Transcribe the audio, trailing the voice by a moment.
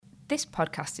This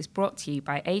podcast is brought to you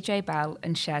by AJ Bell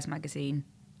and Shares Magazine.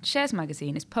 Shares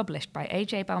Magazine is published by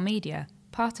AJ Bell Media,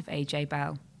 part of AJ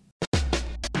Bell.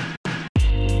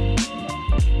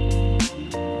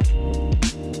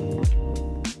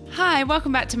 Hi,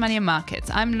 welcome back to Money and Markets.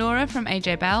 I'm Laura from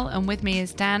AJ Bell, and with me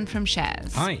is Dan from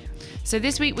Shares. Hi. So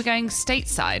this week we're going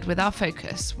stateside with our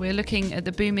focus. We're looking at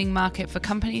the booming market for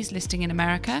companies listing in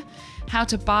America, how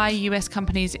to buy US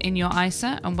companies in your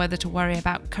ISA and whether to worry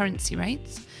about currency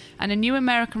rates, and a new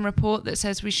American report that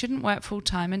says we shouldn't work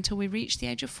full-time until we reach the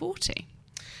age of 40.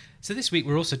 So this week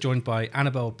we're also joined by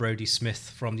Annabelle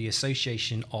Brodie-Smith from the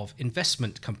Association of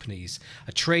Investment Companies,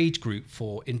 a trade group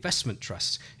for investment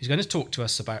trusts, who's going to talk to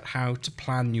us about how to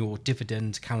plan your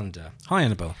dividend calendar. Hi,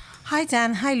 Annabelle. Hi,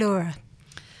 Dan. Hi, Laura.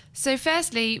 So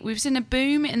firstly, we've seen a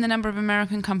boom in the number of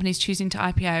American companies choosing to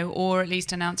IPO or at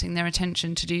least announcing their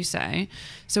intention to do so.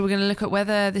 So we're going to look at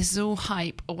whether this is all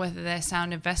hype or whether they're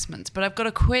sound investments. But I've got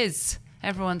a quiz,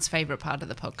 everyone's favourite part of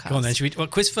the podcast. Go on then, should we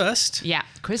quiz first? Yeah,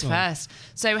 quiz first.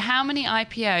 So how many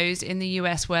IPOs in the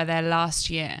US were there last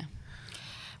year?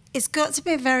 It's got to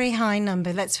be a very high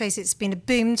number. Let's face it, it's been a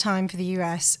boom time for the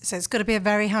US, so it's got to be a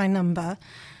very high number.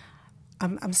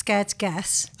 I'm scared to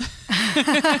guess.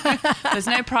 There's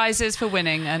no prizes for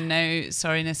winning and no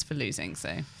sorriness for losing,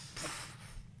 so.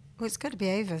 Well, it's got to be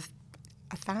over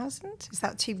 1,000. Is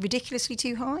that ridiculously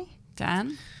too high?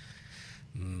 Dan?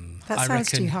 That sounds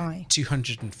too high.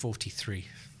 243.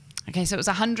 Okay, so it was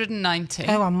 190.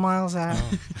 Oh, I'm miles out.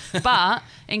 But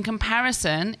in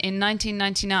comparison, in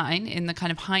 1999, in the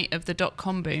kind of height of the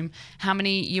dot-com boom, how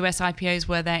many US IPOs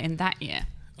were there in that year?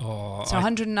 Oh, So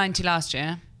 190 last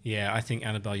year. Yeah, I think,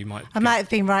 Annabelle, you might... I might have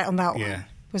been right on that one. Yeah.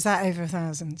 Was that over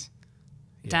 1,000?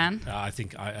 Yeah. Dan? I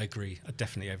think I agree.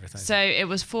 Definitely over 1,000. So it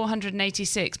was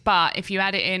 486, but if you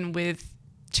add it in with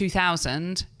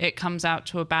 2,000, it comes out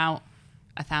to about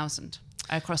 1,000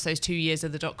 across those 2 years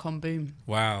of the dot-com boom.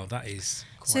 Wow, that is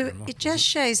quite So remarkable. it just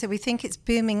shows that we think it's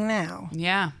booming now,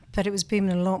 Yeah, but it was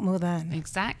booming a lot more then.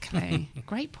 exactly.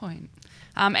 Great point.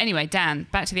 Anyway, Dan,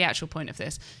 back to the actual point of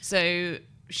this. So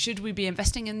should we be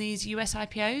investing in these US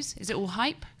IPOs? Is it all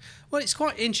hype? Well, it's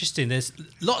quite interesting. There's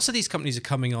lots of these companies are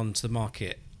coming onto the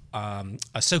market, are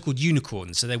so-called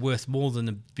unicorns, so they're worth more than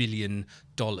 $1 billion.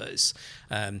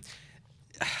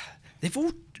 They've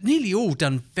nearly all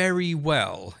done very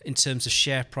well in terms of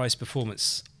share price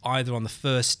performance, either on the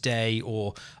first day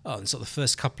or sort of the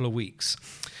first couple of weeks.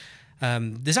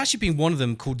 There's actually been one of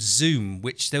them called Zoom,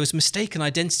 which there was mistaken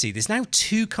identity. There's now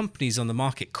 2 companies on the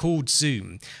market called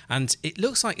Zoom, and it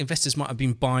looks like investors might have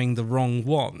been buying the wrong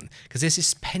one because there's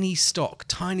this penny stock,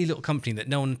 tiny little company that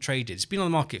no one traded. It's been on the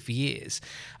market for years,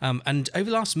 and over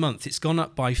the last month, it's gone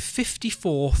up by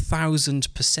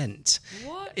 54,000%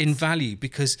 in value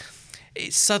because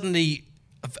it's suddenly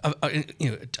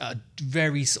a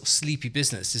very sort of sleepy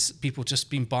business. There's people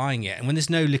just been buying it, and when there's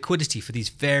no liquidity for these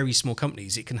very small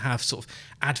companies, it can have sort of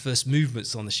adverse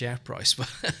movements on the share price.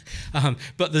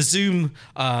 But the Zoom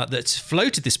that's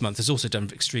floated this month has also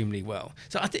done extremely well.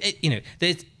 So I think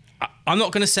I'm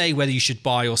not going to say whether you should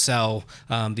buy or sell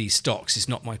these stocks. It's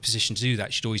not my position to do that.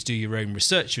 You should always do your own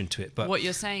research into it. But what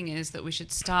you're saying is that we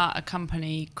should start a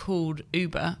company called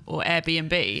Uber or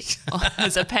Airbnb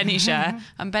as a penny share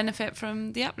and benefit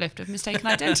from the uplift of mistaken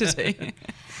identity.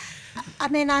 I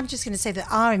mean, I'm just going to say that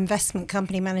our investment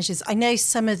company managers, I know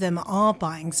some of them are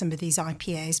buying some of these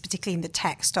IPOs, particularly in the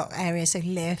tech stock area, so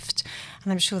Lyft,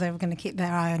 and I'm sure they were going to keep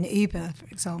their eye on Uber, for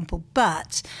example.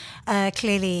 But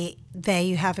clearly, there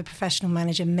you have a professional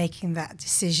manager making that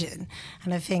decision.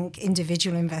 And I think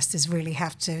individual investors really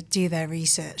have to do their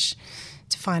research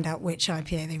to find out which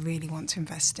IPO they really want to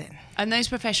invest in. And those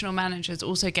professional managers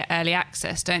also get early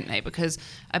access, don't they? Because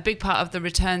a big part of the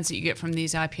returns that you get from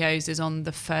these IPOs is on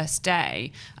the first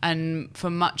day. And for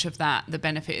much of that, the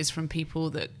benefit is from people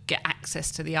that get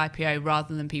access to the IPO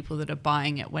rather than people that are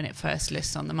buying it when it first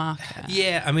lists on the market.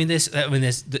 Yeah, I mean, there's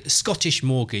the Scottish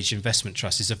Mortgage Investment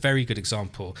Trust is a very good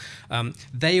example.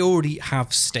 They already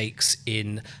have stakes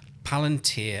in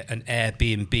Palantir and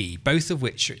Airbnb, both of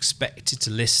which are expected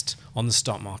to list on the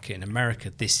stock market in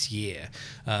America this year.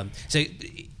 So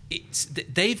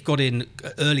they've got in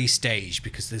early stage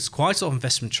because there's quite a lot of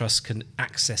investment trusts can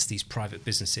access these private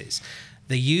businesses.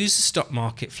 They use the stock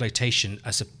market flotation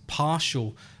as a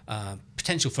partial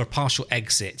potential for a partial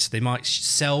exit. They might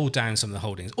sell down some of the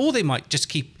holdings, or they might just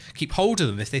keep hold of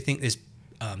them if they think there's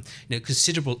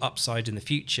considerable upside in the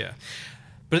future.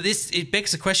 But it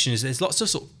begs the question: is there's lots of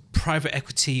sort of private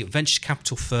equity or venture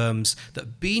capital firms that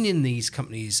have been in these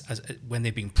companies when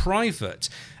they've been private.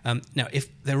 Now, if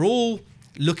they're all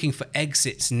looking for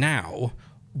exits now,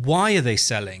 why are they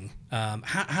selling?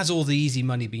 Has all the easy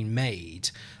money been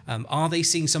made? Are they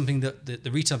seeing something that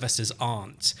the retail investors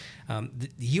aren't? The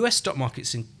US stock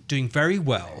market's doing very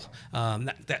well.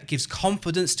 That gives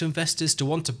confidence to investors to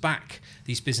want to back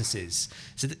these businesses.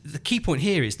 So the key point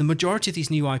here is the majority of these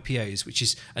new IPOs, which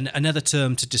is another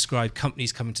term to describe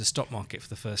companies coming to the stock market for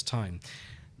the first time,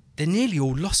 they're nearly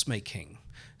all loss-making.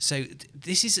 So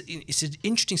it's an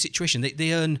interesting situation.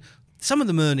 They earn, some of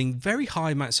them earning very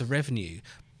high amounts of revenue,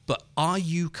 but are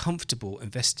you comfortable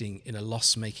investing in a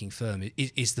loss-making firm?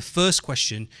 Is the first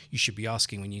question you should be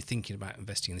asking when you're thinking about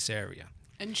investing in this area.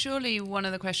 And surely one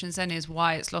of the questions then is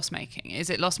why it's loss-making. Is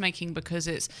it loss-making because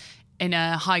it's in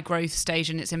a high growth stage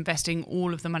and it's investing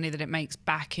all of the money that it makes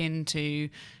back into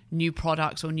new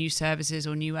products or new services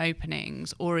or new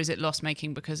openings? Or is it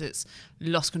loss-making because it's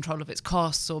lost control of its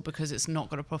costs or because it's not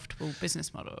got a profitable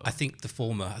business model? I think the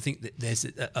former. I think that there's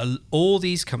all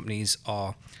these companies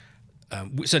are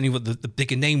certainly what the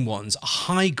bigger name ones are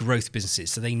high growth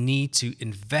businesses, so they need to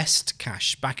invest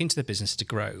cash back into their business to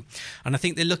grow. And I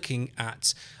think they're looking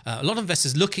at a lot of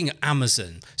investors looking at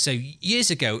Amazon. So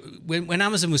years ago, when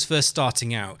Amazon was first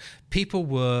starting out, people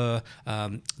were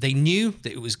they knew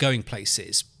that it was going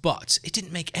places, but it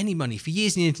didn't make any money for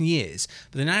years and years and years.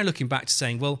 But they're now looking back to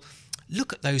saying, well,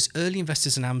 look at those early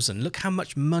investors in Amazon. Look how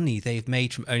much money they've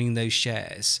made from owning those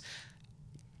shares.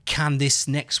 Can this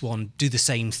next one do the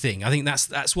same thing? I think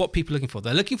that's what people are looking for.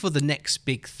 They're looking for the next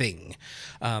big thing.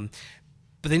 But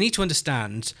they need to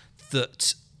understand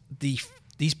that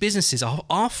these businesses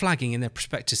are flagging in their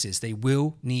prospectuses they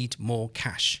will need more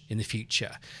cash in the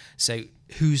future. So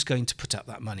who's going to put up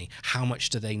that money? How much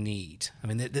do they need? I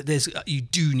mean, you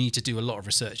do need to do a lot of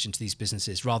research into these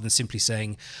businesses rather than simply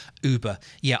saying, Uber,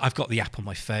 yeah, I've got the app on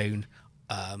my phone.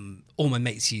 All my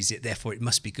mates use it, therefore it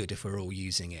must be good if we're all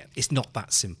using it. It's not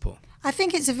that simple. I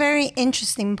think it's a very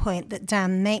interesting point that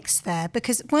Dan makes there,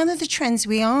 because one of the trends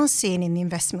we are seeing in the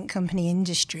investment company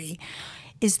industry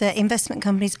is that investment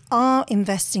companies are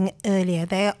investing earlier.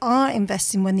 They are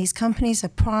investing when these companies are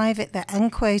private, they're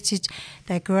unquoted,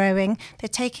 they're growing. They're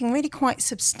taking really quite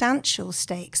substantial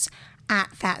stakes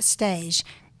at that stage.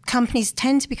 Companies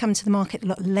tend to become to the market a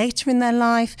lot later in their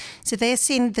life, so they're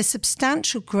seeing the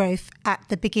substantial growth at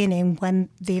the beginning when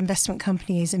the investment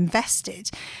company is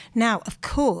invested. Now, of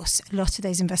course, a lot of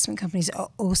those investment companies are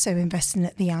also investing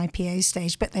at the IPO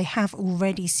stage, but they have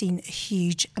already seen a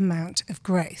huge amount of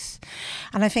growth.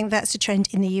 And I think that's a trend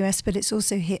in the US, but it's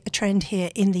also a trend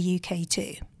here in the UK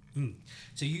too.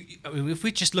 So if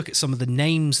we just look at some of the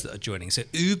names that are joining, so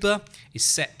Uber is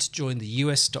set to join the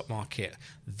US stock market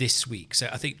this week. So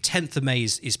I think 10th of May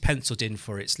is penciled in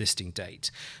for its listing date.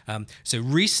 So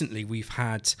recently we've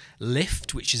had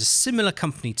Lyft, which is a similar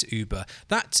company to Uber.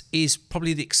 That is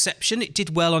probably the exception. It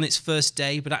did well on its first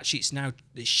day, but actually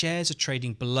its shares are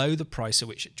trading below the price at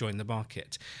which it joined the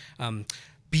market.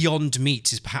 Beyond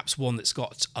Meat is perhaps one that's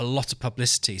got a lot of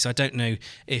publicity. So I don't know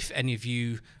if any of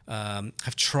you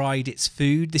have tried its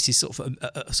food. This is sort of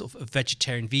a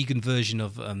vegetarian, vegan version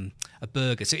of a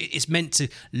burger. So it's meant to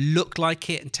look like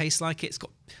it and taste like it.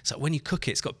 So when you cook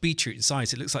it, it's got beetroot inside.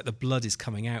 So it looks like the blood is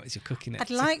coming out as you're cooking it. I'd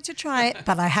like to try it,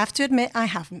 but I have to admit I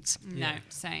haven't. No,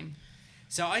 same.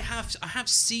 So I have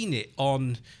seen it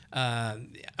on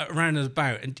around and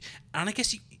about, and I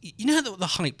guess you know what the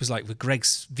hype was like with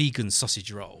Greggs vegan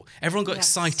sausage roll. Everyone got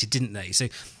excited, didn't they? So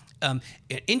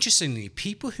interestingly,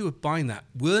 people who were buying that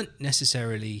weren't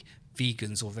necessarily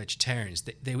vegans or vegetarians.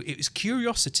 It was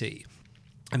curiosity,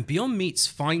 and Beyond Meat's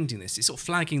finding this, it's sort of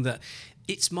flagging that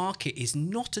its market is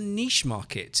not a niche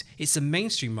market; it's a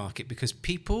mainstream market because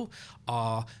people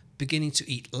are beginning to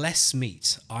eat less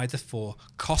meat, either for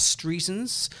cost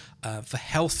reasons, for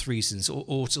health reasons,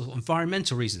 or sort of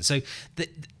environmental reasons. So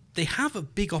they have a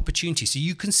big opportunity. So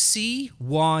you can see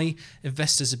why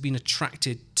investors have been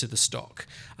attracted to the stock.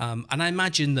 And I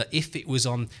imagine that if it was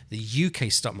on the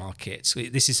UK stock market, so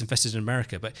this is invested in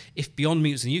America, but if Beyond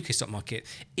Meat was in the UK stock market,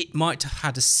 it might have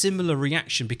had a similar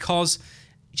reaction because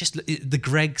just the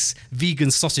Greggs vegan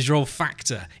sausage roll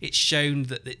factor. It's shown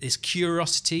that there's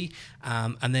curiosity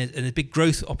and there's a big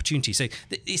growth opportunity. So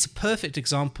it's a perfect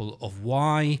example of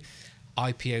why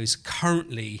IPOs are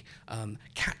currently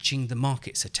catching the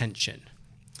market's attention.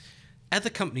 Other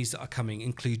companies that are coming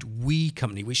include We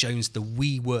Company, which owns the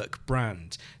WeWork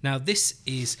brand. Now, this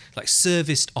is like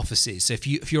serviced offices. So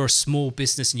if you're a small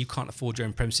business and you can't afford your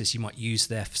own premises, you might use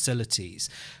their facilities.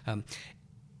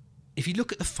 If you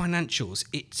look at the financials,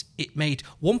 it made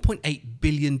 $1.8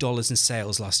 billion in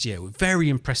sales last year. Very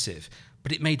impressive.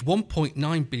 But it made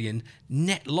 $1.9 billion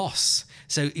net loss.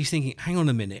 So you're thinking, hang on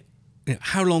a minute.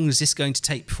 How long is this going to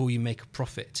take before you make a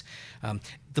profit?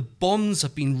 The bonds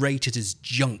have been rated as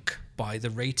junk by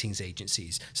the ratings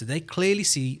agencies. So they clearly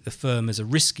see the firm as a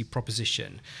risky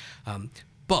proposition.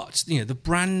 But the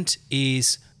brand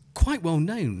is quite well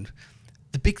known.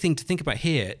 The big thing to think about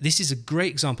here, this is a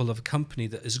great example of a company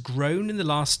that has grown in the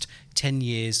last 10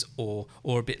 years or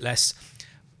a bit less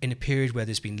in a period where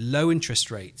there's been low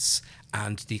interest rates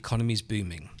and the economy is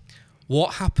booming.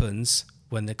 What happens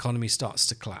when the economy starts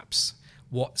to collapse?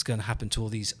 What's going to happen to all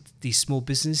these small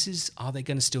businesses? Are they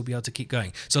going to still be able to keep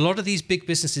going? So a lot of these big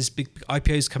businesses, big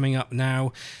IPOs coming up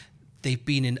now, they've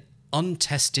been in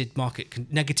untested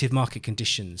negative market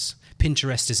conditions.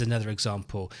 Pinterest is another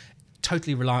example.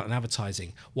 Totally reliant on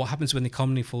advertising. What happens when the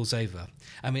economy falls over?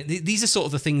 I mean, these are sort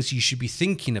of the things you should be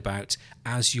thinking about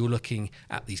as you're looking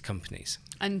at these companies.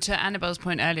 And to Annabelle's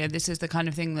point earlier, this is the kind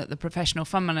of thing that the professional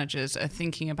fund managers are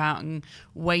thinking about and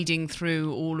wading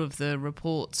through all of the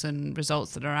reports and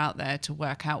results that are out there to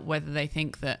work out whether they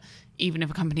think that even if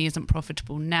a company isn't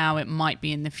profitable now, it might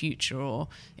be in the future, or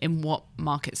in what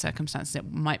market circumstances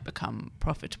it might become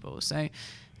profitable. So,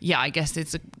 yeah, I guess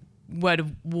it's a word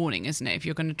of warning, isn't it? If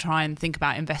you're going to try and think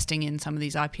about investing in some of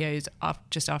these IPOs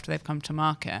just after they've come to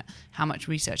market, how much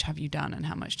research have you done and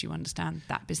how much do you understand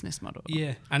that business model?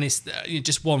 Yeah, and it's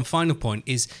just one final point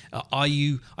is, are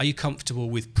you comfortable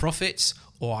with profits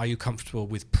or are you comfortable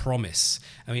with promise?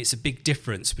 I mean, it's a big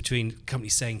difference between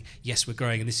companies saying, yes, we're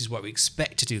growing and this is what we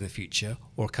expect to do in the future,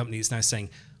 or a company that's now saying,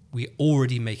 we're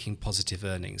already making positive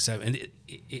earnings. So, and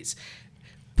it's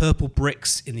Purple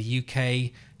Bricks in the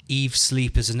UK, Eve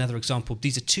Sleep is another example.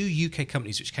 These are two UK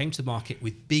companies which came to the market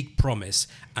with big promise,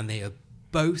 and they are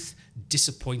both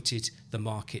disappointed the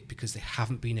market because they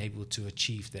haven't been able to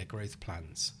achieve their growth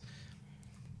plans.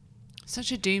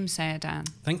 Such a doomsayer, Dan.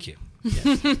 Thank you.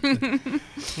 Yes.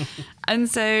 And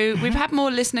so we've had more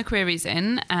listener queries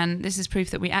in, and this is proof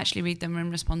that we actually read them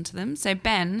and respond to them. So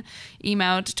Ben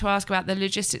emailed to ask about the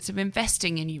logistics of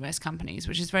investing in US companies,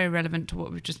 which is very relevant to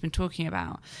what we've just been talking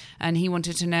about. And he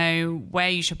wanted to know where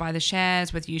you should buy the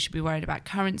shares, whether you should be worried about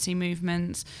currency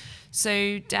movements.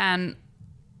 So Dan,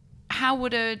 how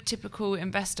would a typical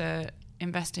investor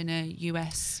invest in a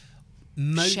US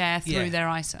share through their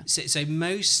ISA? So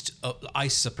most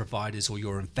ISA providers or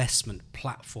your investment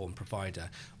platform provider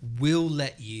will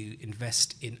let you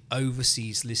invest in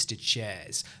overseas listed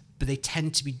shares, but they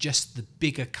tend to be just the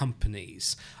bigger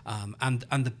companies and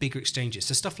the bigger exchanges.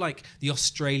 So stuff like the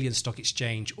Australian Stock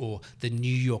Exchange or the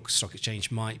New York Stock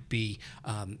Exchange might be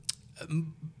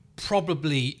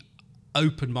probably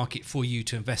open market for you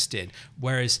to invest in,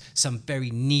 whereas some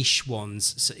very niche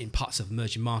ones in parts of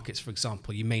emerging markets, for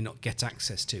example, you may not get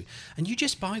access to, and you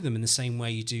just buy them in the same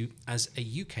way you do as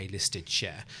a UK listed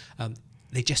share.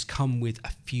 They just come with a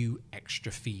few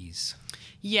extra fees.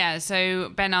 Yeah, so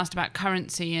Ben asked about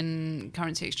currency and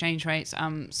currency exchange rates.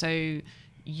 So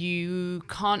you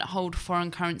can't hold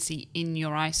foreign currency in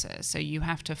your ISA, so you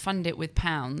have to fund it with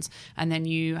pounds, and then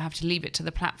you have to leave it to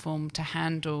the platform to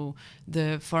handle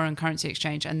the foreign currency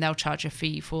exchange, and they'll charge a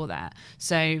fee for that.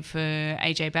 So for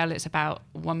AJ Bell, it's about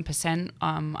 1%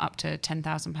 up to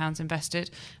 £10,000 invested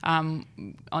on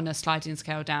a sliding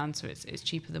scale down, so it's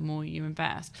cheaper the more you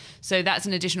invest. So that's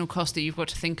an additional cost that you've got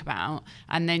to think about.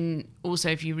 And then also,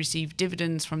 if you receive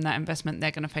dividends from that investment, they're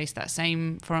going to face that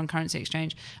same foreign currency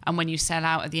exchange, and when you sell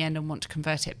out at the end and want to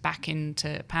convert it back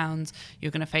into pounds,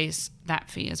 you're going to face that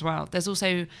fee as well. There's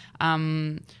also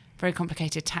very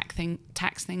complicated tax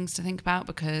things to think about,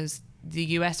 because the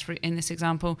US, in this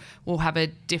example, will have a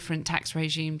different tax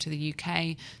regime to the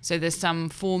UK. So there's some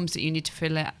forms that you need to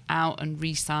fill out and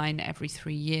re-sign every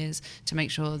 3 years to make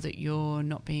sure that you're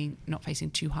not facing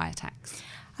too high a tax.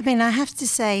 I mean, I have to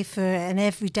say, for an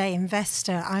everyday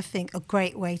investor, I think a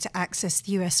great way to access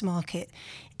the US market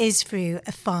is through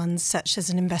a fund such as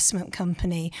an investment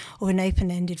company or an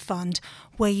open-ended fund,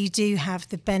 where you do have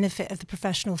the benefit of the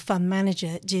professional fund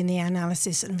manager doing the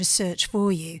analysis and research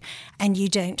for you, and you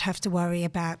don't have to worry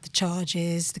about the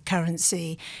charges, the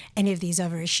currency, any of these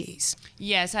other issues.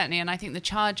 Yeah, certainly. And I think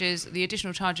the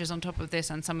additional charges on top of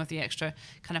this and some of the extra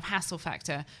kind of hassle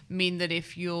factor mean that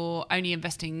if you're only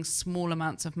investing small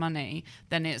amounts of money,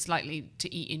 then it's likely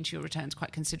to eat into your returns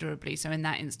quite considerably. So in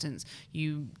that instance,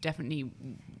 you definitely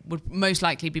would most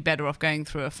likely be better off going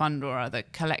through a fund or other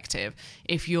collective.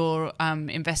 If you're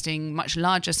investing much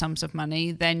larger sums of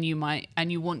money, then you might,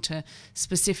 and you want to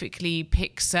specifically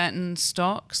pick certain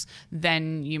stocks,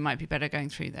 then you might be better going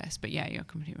through this. But yeah, you're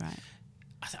completely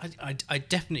right. I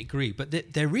definitely agree, but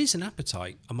there is an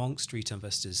appetite amongst retail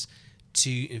investors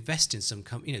to invest in some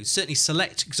certainly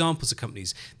select examples of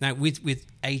companies. Now with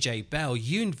AJ Bell,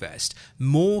 you invest,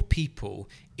 more people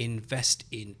invest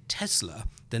in Tesla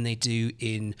than they do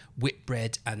in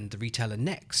Whitbread and the retailer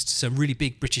Next. Some really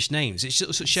big British names. It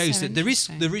sort of shows that there is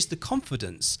the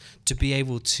confidence to be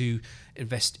able to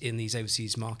invest in these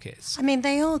overseas markets. I mean,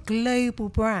 they are global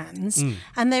brands,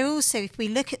 and they're also, if we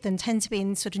look at them, tend to be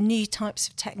in sort of new types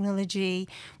of technology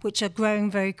which are growing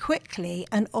very quickly.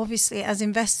 And obviously, as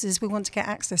investors, we want to get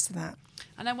access to that.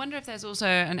 And I wonder if there's also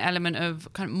an element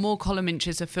of kind of more column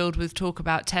inches are filled with talk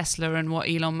about Tesla and what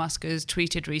Elon Musk has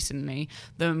tweeted recently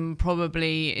than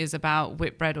probably is about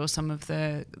Whitbread or some of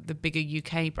the bigger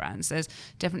UK brands. There's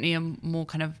definitely a more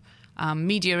kind of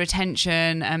media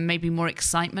attention and maybe more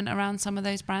excitement around some of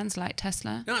those brands like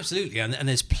Tesla. No, absolutely. And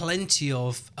there's plenty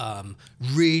of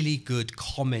really good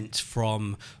comment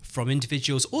from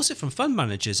individuals, also from fund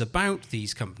managers about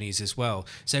these companies as well.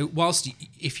 So whilst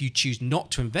if you choose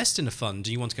not to invest in a fund and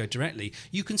you want to go directly,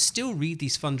 you can still read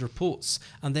these fund reports.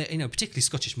 And they're, particularly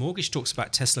Scottish Mortgage talks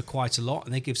about Tesla quite a lot,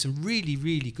 and they give some really,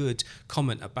 really good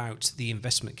comment about the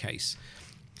investment case.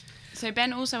 So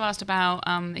Ben also asked about,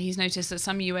 he's noticed that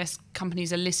some US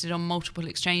companies are listed on multiple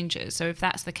exchanges. So if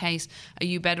that's the case, are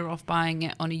you better off buying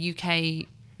it on a UK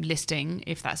listing,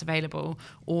 if that's available,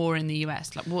 or in the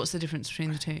US? Like, what's the difference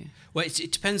between the two? Well,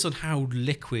 it depends on how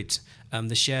liquid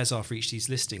the shares are for each of these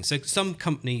listings. So some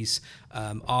companies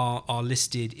are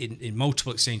listed in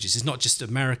multiple exchanges. It's not just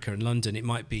America and London. It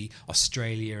might be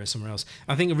Australia or somewhere else.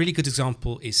 I think a really good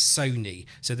example is Sony.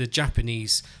 So the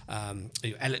Japanese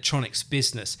electronics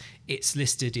business, it's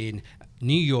listed in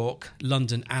New York,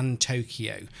 London and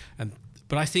Tokyo.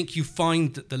 But I think you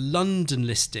find that the London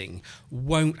listing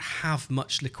won't have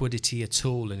much liquidity at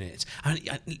all in it. And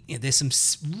there's some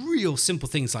real simple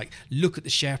things like look at the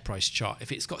share price chart.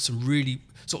 If it's got some really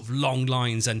sort of long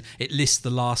lines and it lists the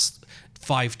last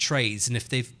 5 trades, and if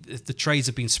the trades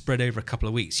have been spread over a couple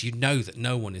of weeks, you know that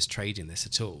no one is trading this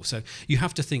at all. So you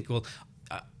have to think, well,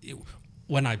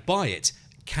 when I buy it,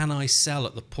 can I sell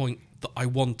at the point that I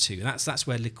want to? And that's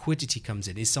where liquidity comes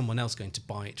in. Is someone else going to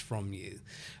buy it from you?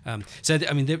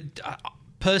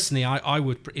 Personally, I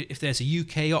would, if there's a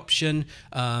UK option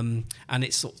and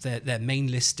it's sort of their main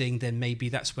listing, then maybe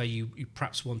that's where you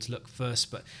perhaps want to look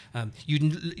first. But you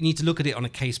need to look at it on a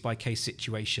case-by-case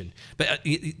situation. But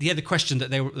the other question that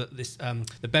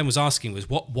that Ben was asking was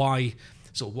why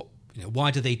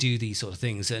do they do these sort of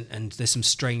things? And there's some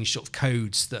strange sort of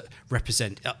codes that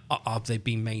represent, are they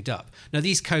being made up? Now,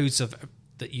 these codes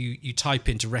that you type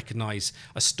in to recognise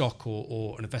a stock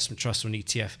or an investment trust or an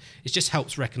ETF, it just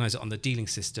helps recognise it on the dealing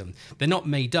system. They're not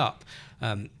made up,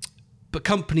 but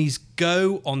companies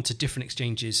go onto different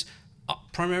exchanges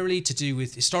primarily to do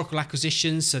with historical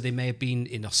acquisitions. So they may have been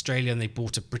in Australia and they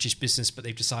bought a British business, but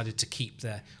they've decided to keep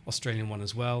their Australian one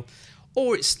as well.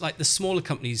 Or it's like the smaller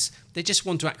companies, they just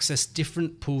want to access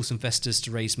different pools of investors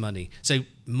to raise money. So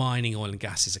mining, oil and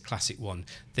gas is a classic one.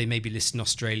 They may be listed in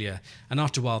Australia, and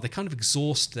after a while they kind of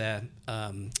exhaust their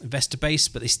investor base,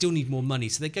 but they still need more money.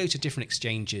 So they go to different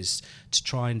exchanges to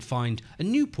try and find a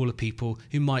new pool of people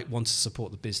who might want to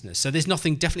support the business. So there's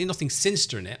definitely nothing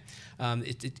sinister in it.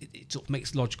 It sort of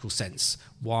makes logical sense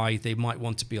why they might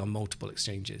want to be on multiple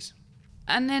exchanges.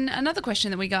 And then another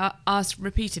question that we got asked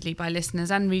repeatedly by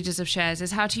listeners and readers of Shares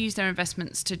is how to use their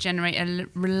investments to generate a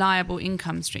reliable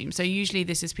income stream. So usually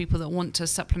this is people that want to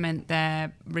supplement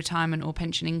their retirement or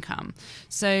pension income.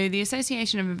 So the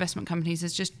Association of Investment Companies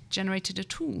has just generated a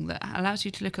tool that allows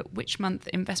you to look at which month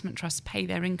investment trusts pay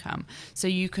their income. So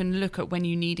you can look at when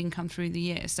you need income through the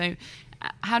year. So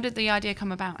how did the idea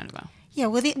come about, Annabelle? Yeah,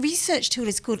 well, the research tool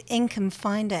is called Income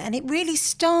Finder, and it really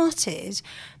started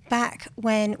back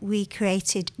when we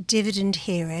created Dividend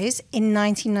Heroes in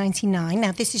 1999.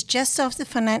 Now, this is just after the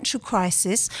financial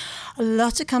crisis. A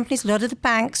lot of companies, a lot of the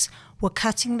banks were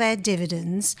cutting their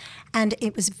dividends, and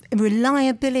it was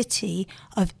reliability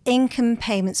of income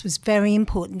payments was very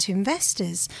important to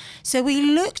investors. So we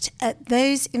looked at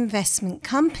those investment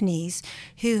companies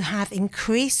who have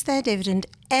increased their dividend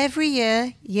every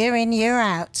year, year in, year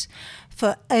out,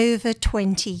 for over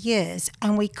 20 years,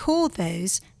 and we called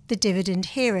those the Dividend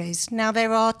Heroes. Now,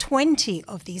 there are 20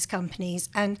 of these companies,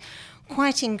 and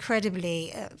quite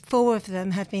incredibly, 4 of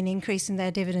them have been increasing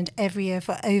their dividend every year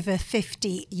for over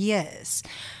 50 years.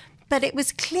 But it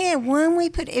was clear when we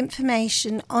put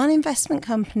information on investment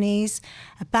companies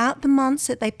about the months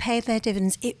that they paid their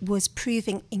dividends, it was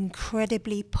proving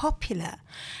incredibly popular.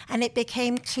 And it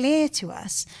became clear to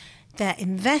us that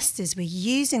investors were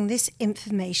using this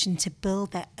information to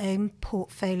build their own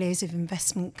portfolios of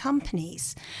investment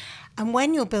companies. And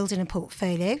when you're building a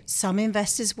portfolio, some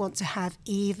investors want to have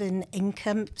even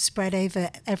income spread over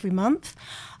every month.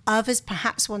 Others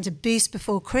perhaps want to boost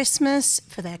before Christmas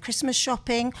for their Christmas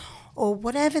shopping, or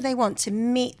whatever they want to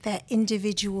meet their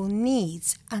individual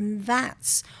needs. And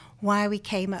that's why we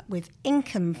came up with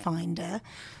Income Finder,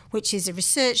 which is a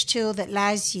research tool that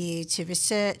allows you to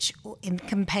research and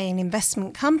compare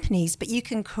investment companies, but you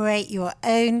can create your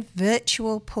own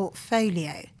virtual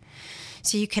portfolio.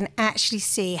 So you can actually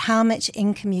see how much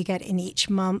income you get in each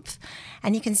month,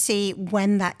 and you can see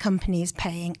when that company is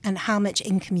paying and how much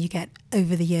income you get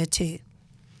over the year too.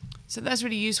 So that's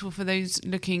really useful for those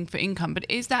looking for income. But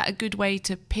is that a good way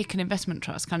to pick an investment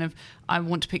trust? Kind of, I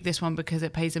want to pick this one because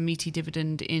it pays a meaty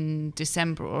dividend in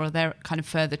December, or are there kind of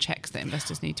further checks that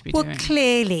investors need to be doing? Well,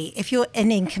 clearly, if you're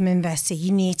an income investor,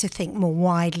 you need to think more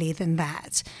widely than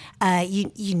that.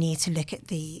 You need to look at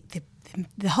the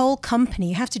whole company.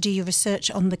 You have to do your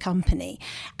research on the company.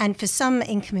 And for some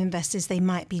income investors, they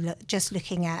might be just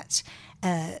looking at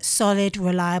solid,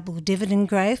 reliable dividend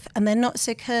growth, and they're not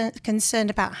so concerned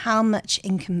about how much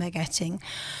income they're getting.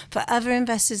 For other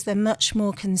investors, they're much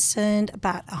more concerned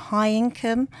about a high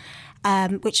income,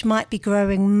 which might be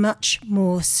growing much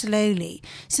more slowly.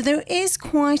 So there is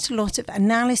quite a lot of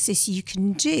analysis you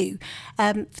can do.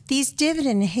 These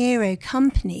dividend hero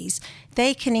companies,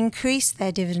 they can increase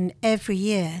their dividend every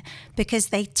year because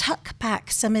they tuck back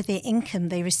some of the income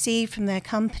they receive from their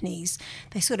companies.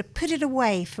 They sort of put it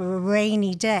away for a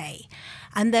rainy day.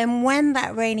 And then when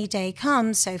that rainy day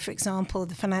comes, so for example,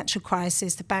 the financial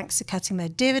crisis, the banks are cutting their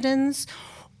dividends,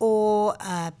 or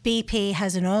BP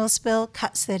has an oil spill,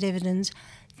 cuts their dividends,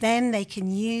 then they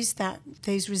can use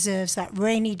those reserves, that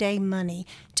rainy day money,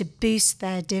 to boost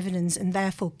their dividends and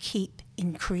therefore keep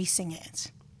increasing it.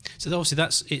 So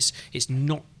obviously it's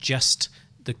not just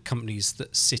the companies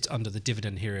that sit under the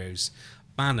Dividend Heroes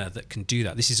banner that can do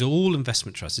that. This is all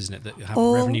investment trusts, isn't it, that have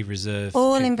revenue reserve?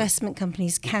 All investment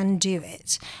companies can do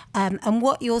it. And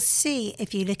what you'll see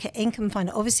if you look at Income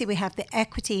Finder, obviously we have the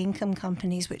equity income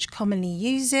companies which commonly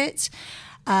use it.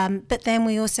 But then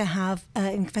we also have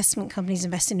investment companies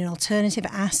investing in alternative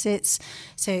assets,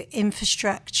 so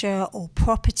infrastructure or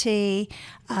property.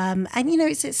 And,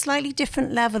 it's a slightly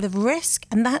different level of risk.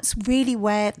 And that's really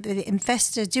where the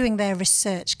investor doing their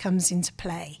research comes into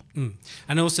play.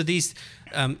 And also these,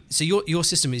 so your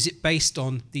system, is it based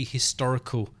on the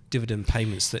historical dividend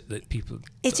payments that people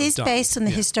It is based on the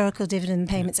historical dividend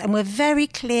payments, and we're very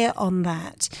clear on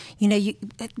that.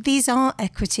 These are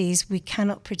equities. We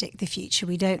cannot predict the future.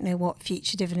 We don't know what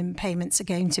future dividend payments are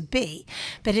going to be,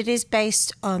 but it is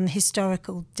based on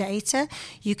historical data.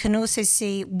 You can also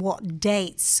see what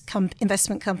dates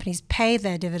investment companies pay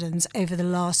their dividends over the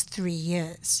last 3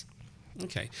 years.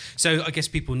 Okay, so I guess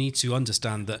people need to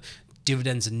understand that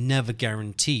dividends are never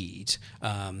guaranteed,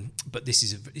 but this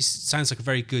sounds like a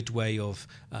very good way of,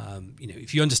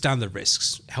 if you understand the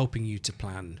risks, helping you to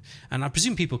plan. And I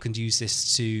presume people can use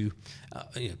this to,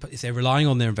 if they're relying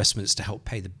on their investments to help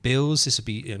pay the bills, this would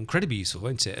be incredibly useful,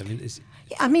 won't it?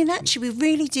 Actually, we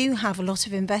really do have a lot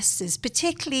of investors,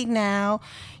 particularly now,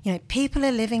 people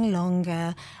are living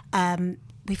longer.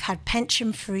 We've had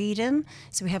pension freedom,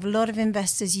 so we have a lot of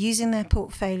investors using their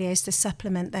portfolios to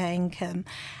supplement their income.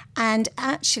 And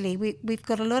actually, we've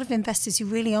got a lot of investors who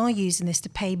really are using this to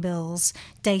pay bills,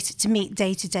 to meet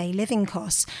day-to-day living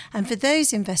costs. And for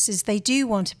those investors, they do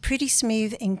want a pretty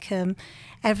smooth income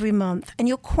every month. And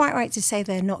you're quite right to say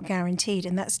they're not guaranteed,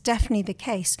 and that's definitely the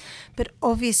case. But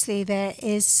obviously, there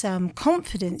is some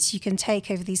confidence you can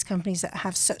take over these companies that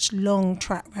have such long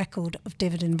track record of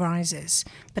dividend rises.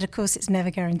 But of course, it's never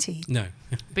guaranteed. No.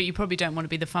 But you probably don't want to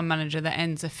be the fund manager that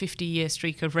ends a 50-year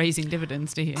streak of raising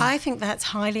dividends, do you? I think that's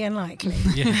highly unlikely.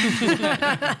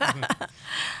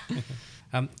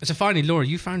 So finally, Laura,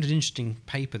 you found an interesting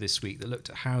paper this week that looked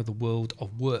at how the world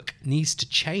of work needs to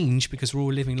change because we're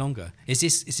all living longer. Is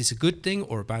this a good thing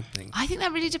or a bad thing? I think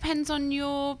that really depends on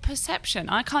your perception.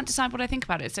 I can't decide what I think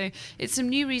about it. So it's some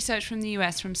new research from the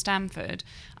US, from Stanford,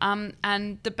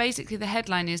 and basically the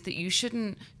headline is that you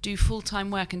shouldn't do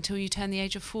full-time work until you turn the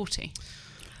age of 40.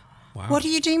 Wow. What are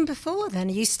you doing before then?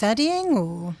 Are you studying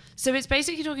or? So it's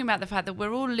basically talking about the fact that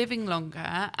we're all living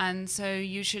longer, and so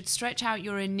you should stretch out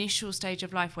your initial stage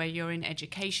of life where you're in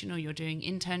education or you're doing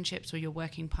internships or you're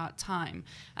working part-time.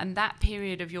 And that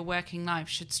period of your working life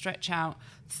should stretch out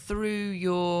through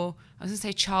your, I was going to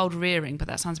say child rearing, but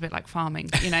that sounds a bit like farming,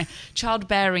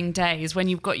 childbearing days when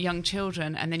you've got young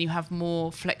children, and then you have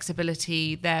more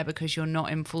flexibility there because you're not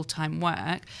in full-time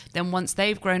work. Then once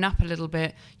they've grown up a little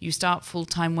bit, you start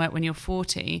full-time work when you're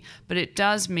 40, but it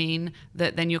does mean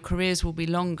that then your careers will be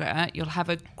longer. You'll have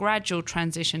a gradual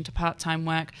transition to part-time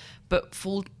work, but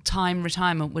full-time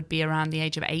retirement would be around the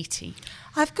age of 80.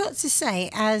 I've got to say,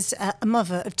 as a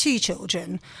mother of 2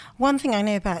 children, one thing I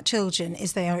know about children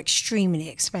is they are extremely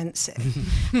expensive.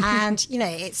 And, you know,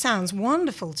 it sounds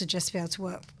wonderful to just be able to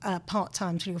work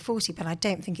part-time till you're 40, but I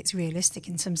don't think it's realistic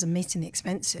in terms of meeting the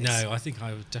expenses. No, I think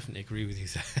I would definitely agree with you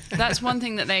there. That's one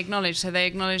thing that they acknowledge. So they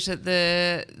acknowledge that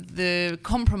the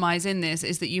compromise in this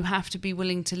is that you have to be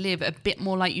willing to live a bit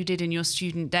more like you did in your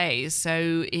student days.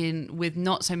 So with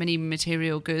not so many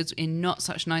material goods, in not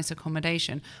such nice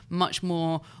accommodation, much more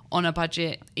on a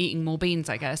budget, eating more beans,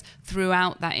 I guess,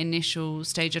 throughout that initial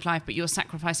stage of life. But you're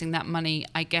sacrificing that money,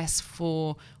 I guess,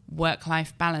 for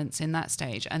work-life balance in that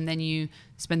stage. And then you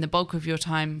spend the bulk of your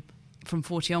time from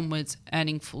 40 onwards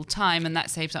earning full time, and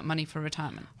that saves up money for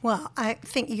retirement. Well, I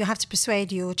think you have to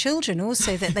persuade your children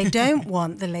also that they don't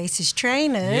want the latest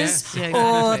trainers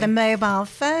or the mobile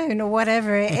phone or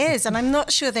whatever it is. And I'm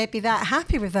not sure they'd be that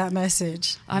happy with that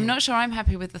message. I'm not sure I'm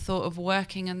happy with the thought of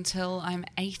working until I'm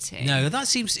 80. No,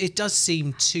 it does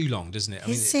seem too long, doesn't it?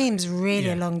 It seems really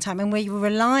a long time. And where you're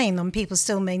relying on people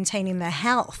still maintaining their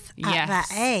health at that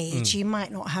age, you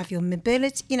might not have your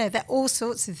mobility. You know, there are all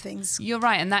sorts of things. You're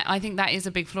right. And I think that is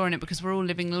a big flaw in it, because we're all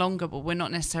living longer, but we're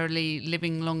not necessarily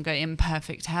living longer in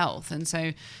perfect health. And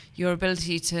so your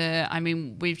ability to, I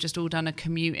mean, we've just all done a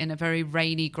commute in a very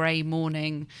rainy, grey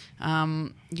morning.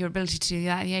 Your ability to do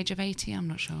that at the age of 80, I'm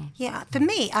not sure. Yeah, for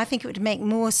me, I think it would make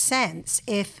more sense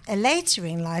if later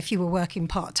in life you were working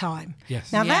part-time.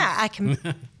 Yes. Now that I can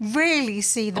really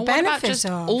see the benefits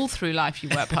of. All through life you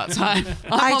work part-time?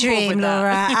 I dream,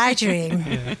 Laura, I dream.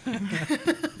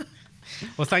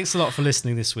 Well, thanks a lot for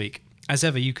listening this week. As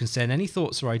ever, you can send any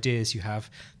thoughts or ideas you have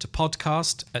to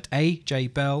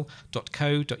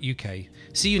podcast@ajbell.co.uk.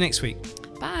 See you next week.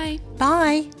 Bye.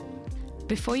 Bye.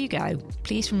 Before you go,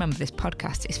 please remember this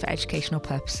podcast is for educational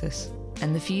purposes,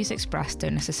 and the views expressed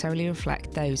don't necessarily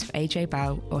reflect those of AJ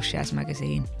Bell or Shares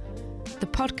Magazine. The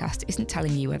podcast isn't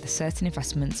telling you whether certain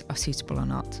investments are suitable or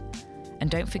not. And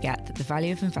don't forget that the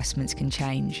value of investments can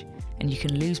change, and you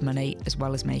can lose money as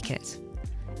well as make it.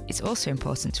 It's also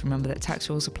important to remember that tax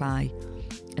rules apply,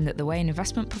 and that the way an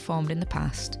investment performed in the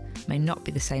past may not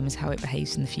be the same as how it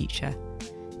behaves in the future.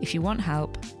 If you want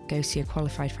help, go see a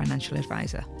qualified financial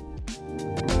advisor.